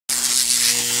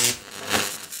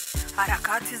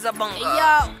Harakati za Bongo.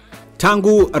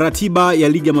 Tangu ratiba ya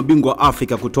ligi ya mabingwa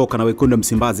Afrika kutoka na wekundu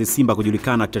Msimbazi Simba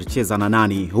kujulikana tutacheza na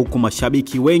nani, huku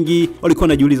mashabiki wengi walikuwa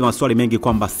wanajiuliza maswali mengi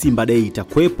kwamba Simba Day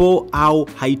itakuepo au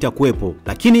haitakuepo,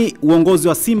 lakini uongozi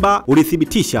wa Simba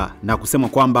ulithibitisha na kusema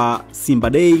kwamba Simba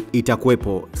Day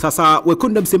itakuepo. Sasa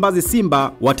wekundu Msimbazi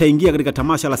Simba wataingia katika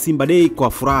tamasha la Simba Day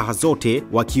kwa furaha zote,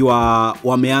 wakiwa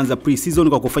wameanza pre-season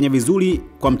kwa kufanya vizuri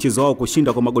kwa mchezo wao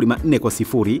kushinda kwa magoli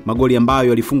 4-0, magoli ambayo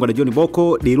yalifungwa na John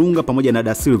Boko, Dirunga pamoja na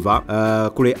Da Silva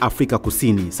kule Afrika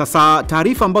Kusini. Sasa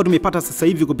taarifa ambayo tumepata sasa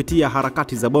hivi kupitia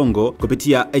harakati za Bongo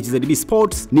kupitia HZB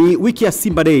Sports ni wiki ya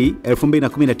Simba Day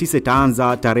 2019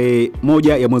 itaanza tarehe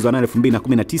 1 ya mwezi wa 8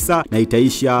 2019 na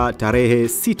itaisha tarehe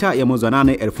 6 ya mwezi wa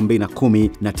 8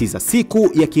 2019. Siku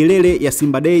ya kilele ya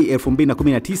Simba Day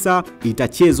 2019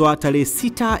 itachezwa tarehe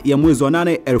 6 ya mwezi wa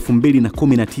 8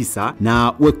 2019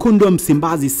 na wekundu wa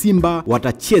Msimbazi Simba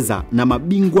watacheza na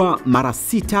mabingwa mara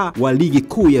 6 wa ligi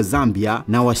kuu ya Zambia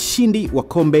na washindi wa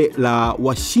kombe la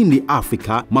washindi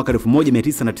Afrika mwaka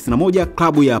 1991,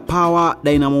 klabu ya Power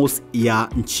Dynamos ya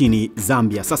nchini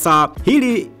Zambia. Sasa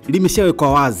hili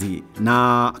limeshawekwa wazi,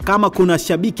 na kama kuna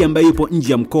shabiki ambaye yupo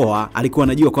nje ya mkoa alikuwa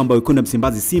anajua kwamba wekundu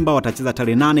Msimbazi Simba watacheza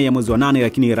tarehe 8 ya mwezi wa 8,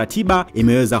 lakini ratiba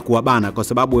imeweza kuwabana kwa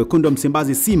sababu wekundu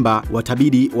Msimbazi Simba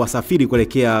watabidi wasafiri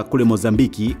kuelekea kule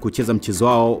Mozambiki kucheza mchezo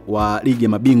wao wa ligi ya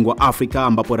mabingwa Afrika,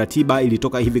 ambapo ratiba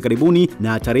ilitoka hivi karibuni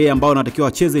na tarehe ambayo wanatakiwa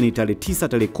wacheze ni tarehe 9,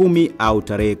 tarehe 10 au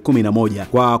tarehe 11.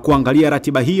 Kwa kuangalia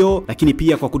ratiba hiyo, lakini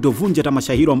pia kwa kutovunja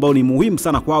tamasha hilo ambao ni muhimu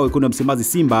sana kwa wekundu Msimbazi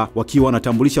Simba, wakiwa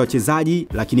wanatambulisha wachezaji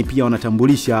lakini pia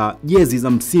wanatambulisha jezi za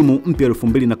msimu mpya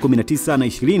 2019 na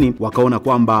 20, wakaona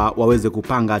kwamba waweze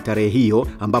kupanga tarehe hiyo,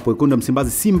 ambapo wekundu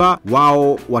Msimbazi Simba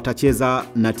wao watacheza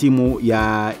na timu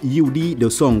ya UD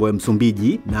Dosongo ya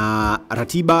Msumbiji, na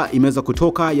ratiba imeweza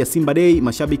kutoka ya Simba Day.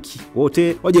 Mashabiki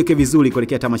wote wajiweke vizuri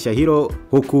kuelekea tamasha hilo,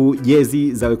 huku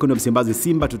jezi za wekundu Msimbazi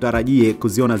Simba tutarajie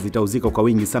kuziona zitauzika kwa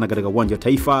wingi sana katika uwanja wa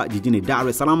Taifa jijini Dar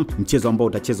es Salaam, mchezo ambao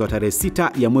utachezwa tarehe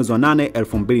 6 ya mwezi wa 8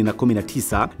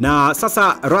 2019. Na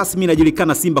sasa rasmi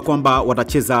inajulikana Simba kwamba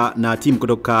watacheza na timu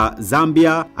kutoka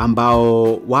Zambia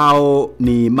ambao wao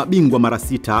ni mabingwa mara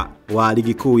 6 wa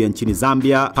ligi kuu ya nchini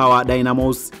Zambia, Power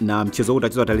Dynamos, na mchezo huu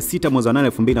utachezwa tarehe 6 mwezi wa 8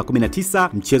 2019,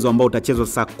 mchezo ambao utachezwa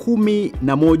saa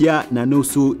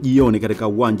 11:30 jioni katika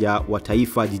uwanja wa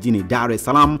Taifa jijini Dar es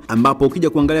Salaam, ambapo ukija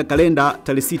kuangalia kalenda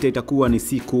tarehe 6 itakuwa ni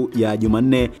siku ya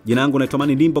Jumanne. Jina langu naitwa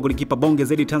Mani Ndimbo, kulikipa bonge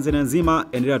zaidi Tanzania nzima.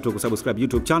 Endelea tu kusubscribe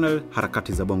YouTube channel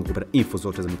Harakati za Bongo kupata info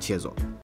zote za michezo.